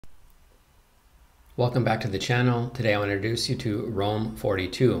Welcome back to the channel. Today I want to introduce you to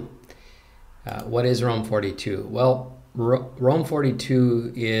Roam42. What is Roam42? Well,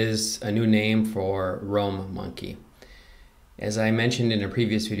 Roam42 is a new name for RoamMonkey. As I mentioned in a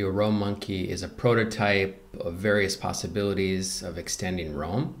previous video, RoamMonkey is a prototype of various possibilities of extending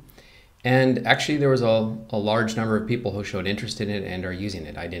Roam. And actually there was a large number of people who showed interest in it and are using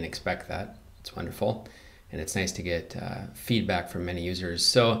it. I didn't expect that. It's wonderful. And it's nice to get feedback from many users.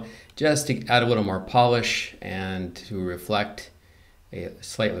 So just to add a little more polish and to reflect a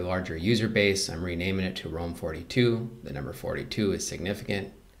slightly larger user base, I'm renaming it to Roam42. The number 42 is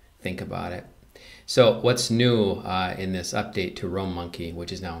significant. Think about it. So what's new in this update to RoamMonkey,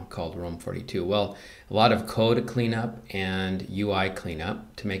 which is now called Roam42? Well, a lot of code cleanup and UI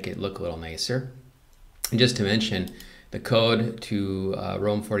cleanup to make it look a little nicer. And just to mention, the code to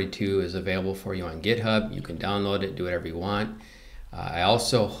Roam42 is available for you on GitHub. You can download it, do whatever you want. I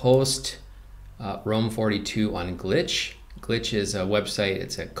also host Roam42 on Glitch. Glitch is a website,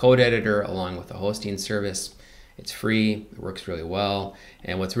 it's a code editor along with a hosting service. It's free, it works really well.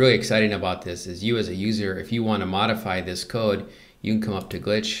 And what's really exciting about this is you as a user, if you want to modify this code, you can come up to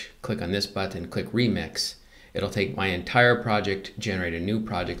Glitch, click on this button, click Remix. It'll take my entire project, generate a new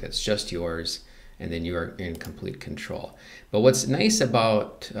project that's just yours, and then you are in complete control. But what's nice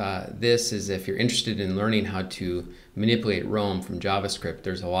about this is if you're interested in learning how to manipulate Roam from JavaScript,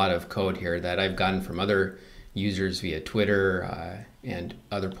 there's a lot of code here that I've gotten from other users via Twitter and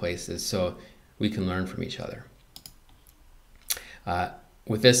other places, so we can learn from each other.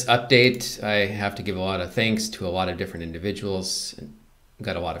 With this update, I have to give a lot of thanks to a lot of different individuals.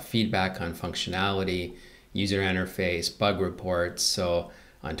 Got a lot of feedback on functionality, user interface, bug reports. So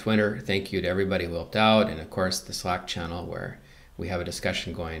on Twitter, thank you to everybody who helped out, and of course the Slack channel where we have a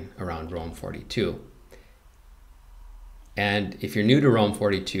discussion going around Roam42. And if you're new to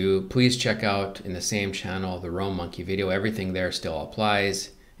Roam42, please check out in the same channel the RoamMonkey video. Everything there still applies,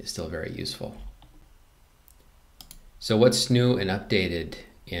 it's still very useful. So what's new and updated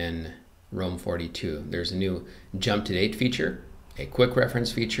in Roam42? There's a new jump to date feature, a quick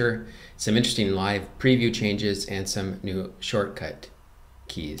reference feature, some interesting live preview changes, and some new shortcut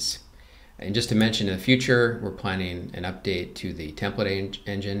keys. And just to mention, in the future, we're planning an update to the template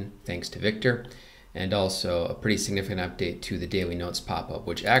engine, thanks to Victor, and also a pretty significant update to the daily notes pop-up,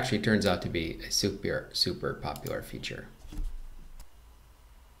 which actually turns out to be a super popular feature.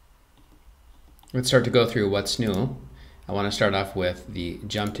 Let's start to go through what's new. I want to start off with the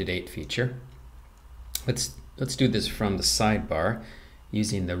jump to date feature. Let's do this from the sidebar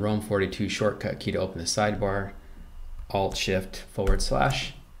using the Roam42 shortcut key to open the sidebar. Alt-Shift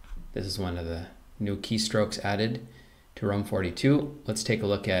 /. This is one of the new keystrokes added to Roam42. Let's take a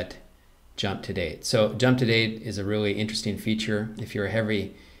look at jump to date. So jump to date is a really interesting feature. If you're a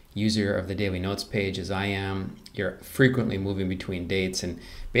heavy user of the daily notes page, as I am, you're frequently moving between dates, and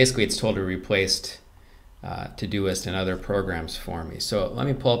basically it's totally replaced Todoist and other programs for me. So let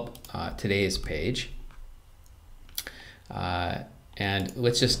me pull up today's page, and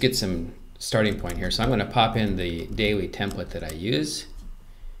let's just get some starting point here. So I'm going to pop in the daily template that I use.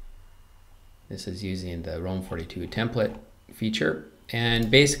 This is using the Roam42 template feature. And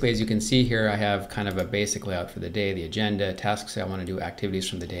basically, as you can see here, I have kind of a basic layout for the day, the agenda, tasks I want to do, activities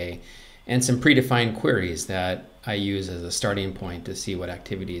from the day, and some predefined queries that I use as a starting point to see what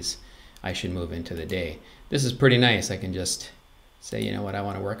activities I should move into the day. This is pretty nice. I can just say, you know what, I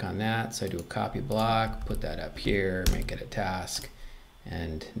want to work on that. So I do a copy block, put that up here, make it a task.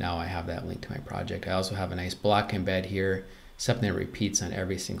 And now I have that linked to my project. I also have a nice block embed here, something that repeats on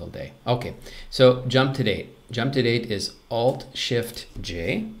every single day. Okay, so jump to date. Jump to date is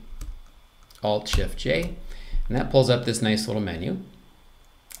Alt-Shift-J, Alt-Shift-J, and that pulls up this nice little menu.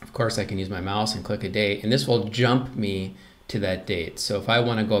 Of course, I can use my mouse and click a date, and this will jump me to that date. So if I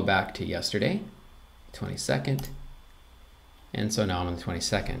want to go back to yesterday, 22nd, and so now I'm on the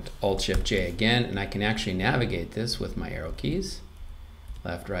 22nd, Alt-Shift-J again, and I can actually navigate this with my arrow keys.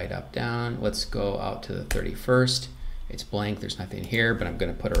 Left, right, up, down. Let's go out to the 31st. It's blank, there's nothing here, but I'm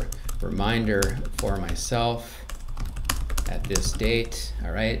going to put a reminder for myself at this date.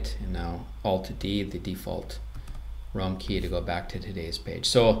 All right, and now Alt-D, the default Roam key to go back to today's page.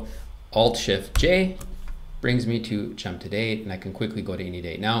 So Alt-Shift-J brings me to jump to date, and I can quickly go to any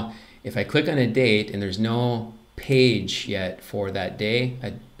date. Now, if I click on a date and there's no page yet for that day,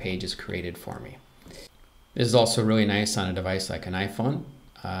 a page is created for me. This is also really nice on a device like an iPhone.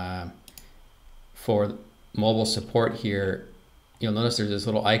 For mobile support here, you'll notice there's this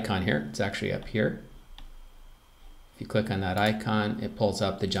little icon here. It's actually up here. If you click on that icon, it pulls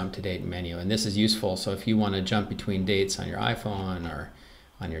up the jump to date menu. And this is useful. So if you want to jump between dates on your iPhone or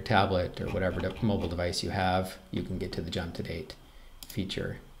on your tablet or whatever mobile device you have, you can get to the jump to date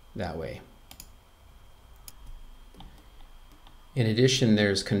feature that way. In addition,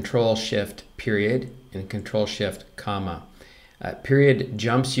 there's Control-Shift period and Control-Shift comma. Period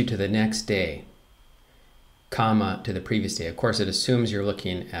jumps you to the next day, comma to the previous day. Of course, it assumes you're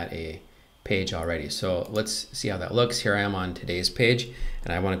looking at a page already. So let's see how that looks. Here I am on today's page,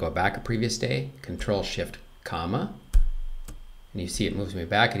 and I want to go back a previous day. Control-Shift comma. And you see it moves me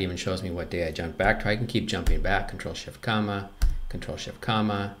back. It even shows me what day I jumped back to. I can keep jumping back. Control-Shift comma, Control-Shift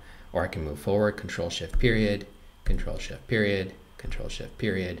comma, or I can move forward. Control-Shift period, Control-Shift period, Control-Shift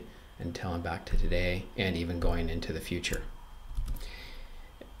period, until I'm back to today and even going into the future.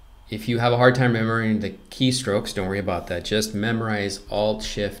 If you have a hard time remembering the keystrokes, don't worry about that. Just memorize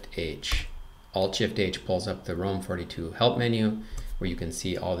Alt-Shift-H. Alt-Shift-H pulls up the Roam42 help menu where you can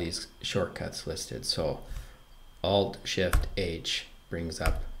see all these shortcuts listed. So Alt-Shift-H brings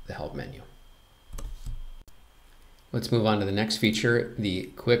up the help menu. Let's move on to the next feature, the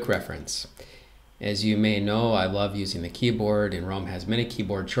quick reference. As you may know, I love using the keyboard, and Roam has many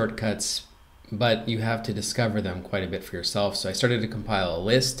keyboard shortcuts, but you have to discover them quite a bit for yourself. So I started to compile a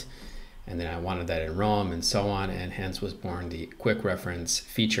list, and then I wanted that in Roam and so on, and hence was born the quick reference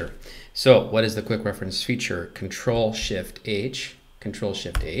feature. So what is the quick reference feature? Control-Shift-H,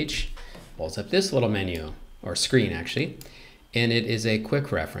 Control-Shift-H pulls up this little menu, or screen actually, and it is a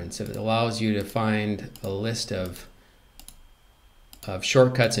quick reference. It allows you to find a list of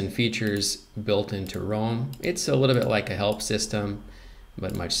shortcuts and features built into Roam. It's a little bit like a help system,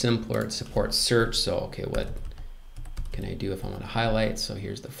 but much simpler. It supports search. So, okay, what can I do if I want to highlight? So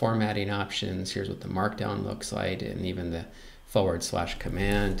here's the formatting options. Here's what the markdown looks like, and even the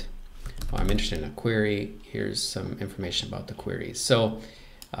 /command. Well, I'm interested in a query. Here's some information about the queries. So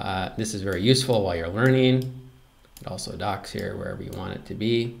this is very useful while you're learning. It also docks here wherever you want it to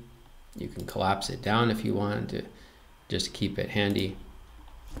be. You can collapse it down if you want to just keep it handy.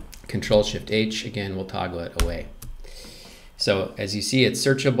 Control-Shift-H, again, will toggle it away. So as you see, it's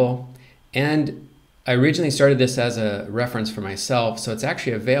searchable. And I originally started this as a reference for myself, so it's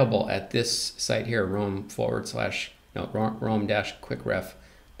actually available at this site here,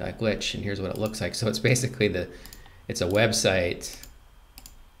 Roam-quickref.glitch, and here's what it looks like. So it's basically it's a website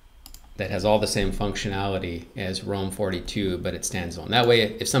that has all the same functionality as Roam42, but it stands alone. That way,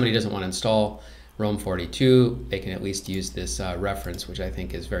 if somebody doesn't want to install Roam42, they can at least use this reference, which I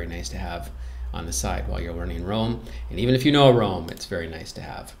think is very nice to have on the side while you're learning Roam. And even if you know Roam, it's very nice to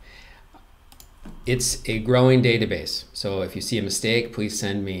have. It's a growing database, so if you see a mistake, please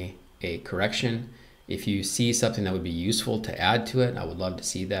send me a correction. If you see something that would be useful to add to it, I would love to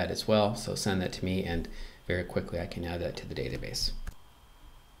see that as well, so send that to me, and very quickly I can add that to the database.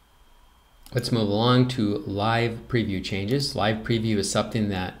 Let's move along to live preview changes. Live preview is something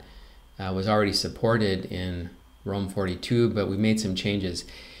that was already supported in Roam42, but we made some changes.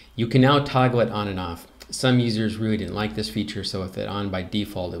 You can now toggle it on and off. Some users really didn't like this feature, so if it's on by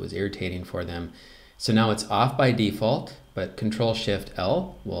default, it was irritating for them. So now it's off by default, but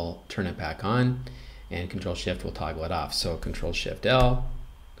Control-Shift-L will turn it back on, and Control-Shift will toggle it off. So Control-Shift-L,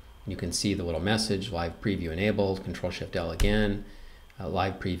 you can see the little message, live preview enabled, Control-Shift-L again,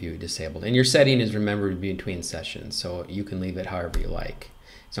 live preview disabled. And your setting is remembered between sessions, so you can leave it however you like.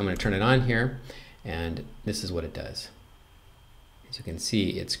 So I'm going to turn it on here, and this is what it does. As you can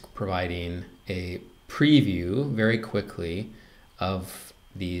see, it's providing a preview very quickly of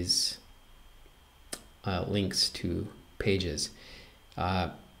these links to pages.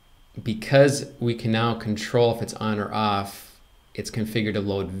 Because we can now control if it's on or off, it's configured to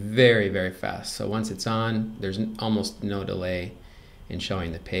load very, very fast. So once it's on, there's almost no delay in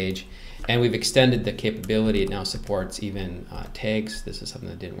showing the page. And we've extended the capability. It now supports even tags. This is something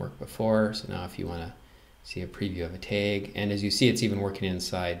that didn't work before. So now if you want to see a preview of a tag, and as you see, it's even working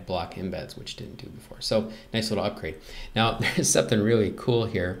inside block embeds, which didn't do before. So nice little upgrade. Now there's something really cool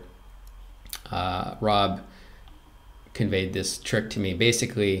here. Rob conveyed this trick to me.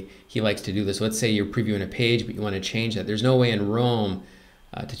 Basically, he likes to do this. Let's say you're previewing a page, but you want to change that. There's no way in Roam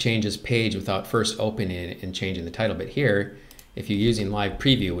to change this page without first opening it and changing the title. But here, if you're using live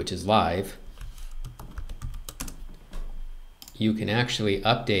preview, which is live, you can actually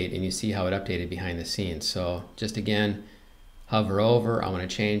update, and you see how it updated behind the scenes. So just again, hover over. I want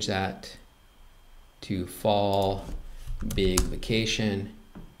to change that to fall big vacation.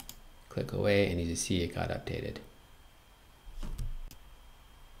 Click away, and you see it got updated.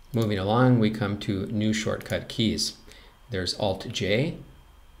 Moving along, we come to new shortcut keys. There's Alt-J,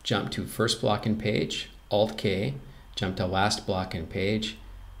 jump to first block in page, Alt-K, jump to last block in page,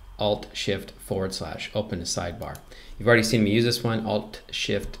 Alt-Shift/, open the sidebar. You've already seen me use this one,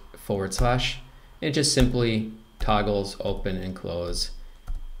 Alt-Shift/. It just simply toggles open and close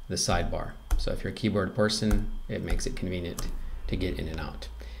the sidebar. So if you're a keyboard person, it makes it convenient to get in and out.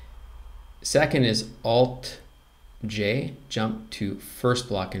 Second is Alt-J, jump to first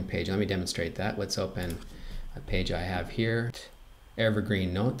block and page. Let me demonstrate that. Let's open a page I have here,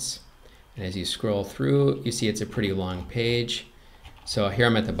 Evergreen Notes. And as you scroll through, you see it's a pretty long page. So here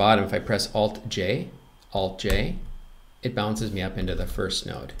I'm at the bottom. If I press Alt-J, it bounces me up into the first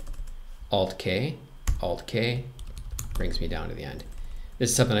node. Alt-K brings me down to the end. This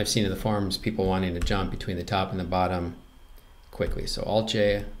is something I've seen in the forums, people wanting to jump between the top and the bottom quickly. So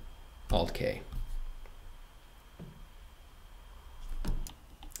Alt-J, Alt-K.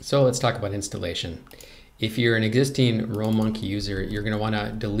 So let's talk about installation. If you're an existing RoamMonkey user, you're going to want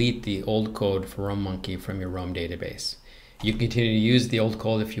to delete the old code for RoamMonkey from your Roam database. You can continue to use the old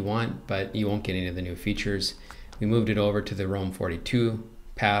code if you want, but you won't get any of the new features. We moved it over to the Roam42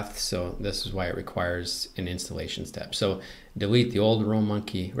 path, so this is why it requires an installation step. So delete the old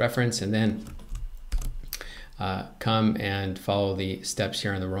RoamMonkey reference and then come and follow the steps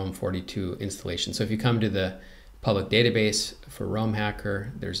here on the Roam42 installation. So if you come to the public database for Roam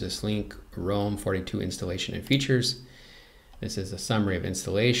Hacker, there's this link, Roam42 installation and features. This is a summary of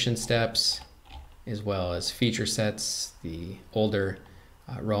installation steps as well as feature sets, the older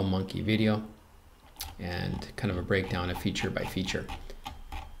RoamMonkey video, and kind of a breakdown of feature by feature.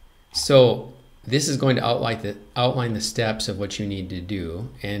 So this is going to outline the steps of what you need to do.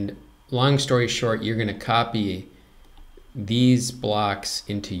 And long story short, you're going to copy these blocks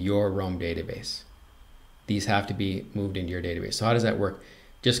into your Roam database. These have to be moved into your database. So how does that work?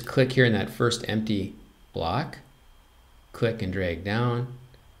 Just click here in that first empty block, click and drag down.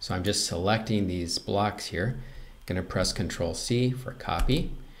 So I'm just selecting these blocks here. Going to press Control-C for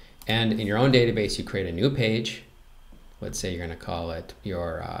copy. And in your own database, you create a new page. Let's say you're going to call it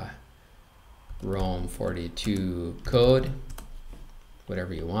your Roam42 code,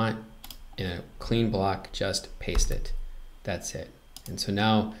 whatever you want. In a clean block, just paste it. That's it. And so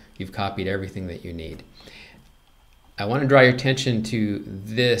now you've copied everything that you need. I want to draw your attention to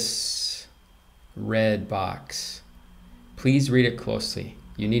this red box. Please read it closely.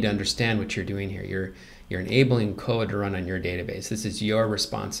 You need to understand what you're doing here. You're enabling code to run on your database. This is your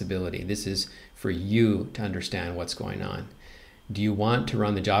responsibility. This is for you to understand what's going on. Do you want to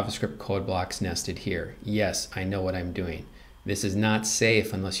run the JavaScript code blocks nested here? Yes, I know what I'm doing. This is not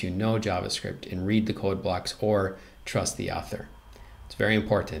safe unless you know JavaScript and read the code blocks or trust the author. It's very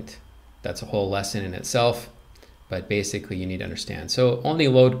important. That's a whole lesson in itself, but basically you need to understand. So only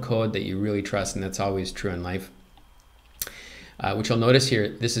load code that you really trust, and that's always true in life. Which you'll notice here,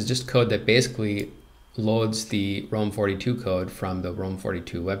 this is just code that basically loads the Roam42 code from the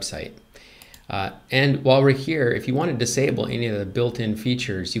Roam42 website. And while we're here, if you want to disable any of the built-in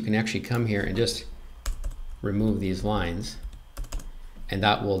features, you can actually come here and just remove these lines, and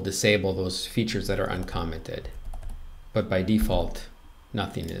that will disable those features that are uncommented. But by default,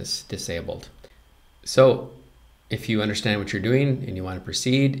 nothing is disabled. So if you understand what you're doing and you want to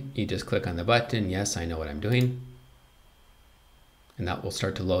proceed, you just click on the button, yes, I know what I'm doing. And that will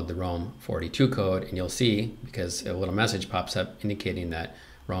start to load the Roam42 code, and you'll see, because a little message pops up indicating that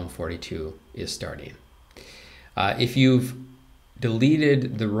Roam42 is starting. If you've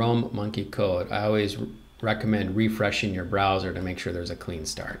deleted the RoamMonkey code, I always recommend refreshing your browser to make sure there's a clean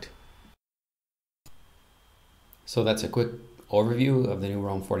start. So that's a quick overview of the new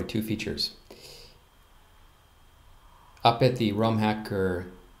Roam42 features. Up at the Roam Hacker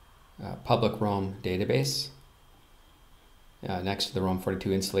public Roam database, next to the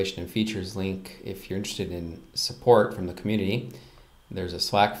Roam42 installation and features link, if you're interested in support from the community, there's a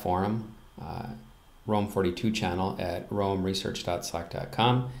Slack forum, Roam42 channel at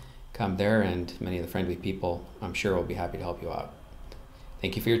roamresearch.slack.com. Come there, and many of the friendly people, I'm sure, will be happy to help you out.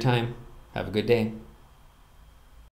 Thank you for your time. Have a good day.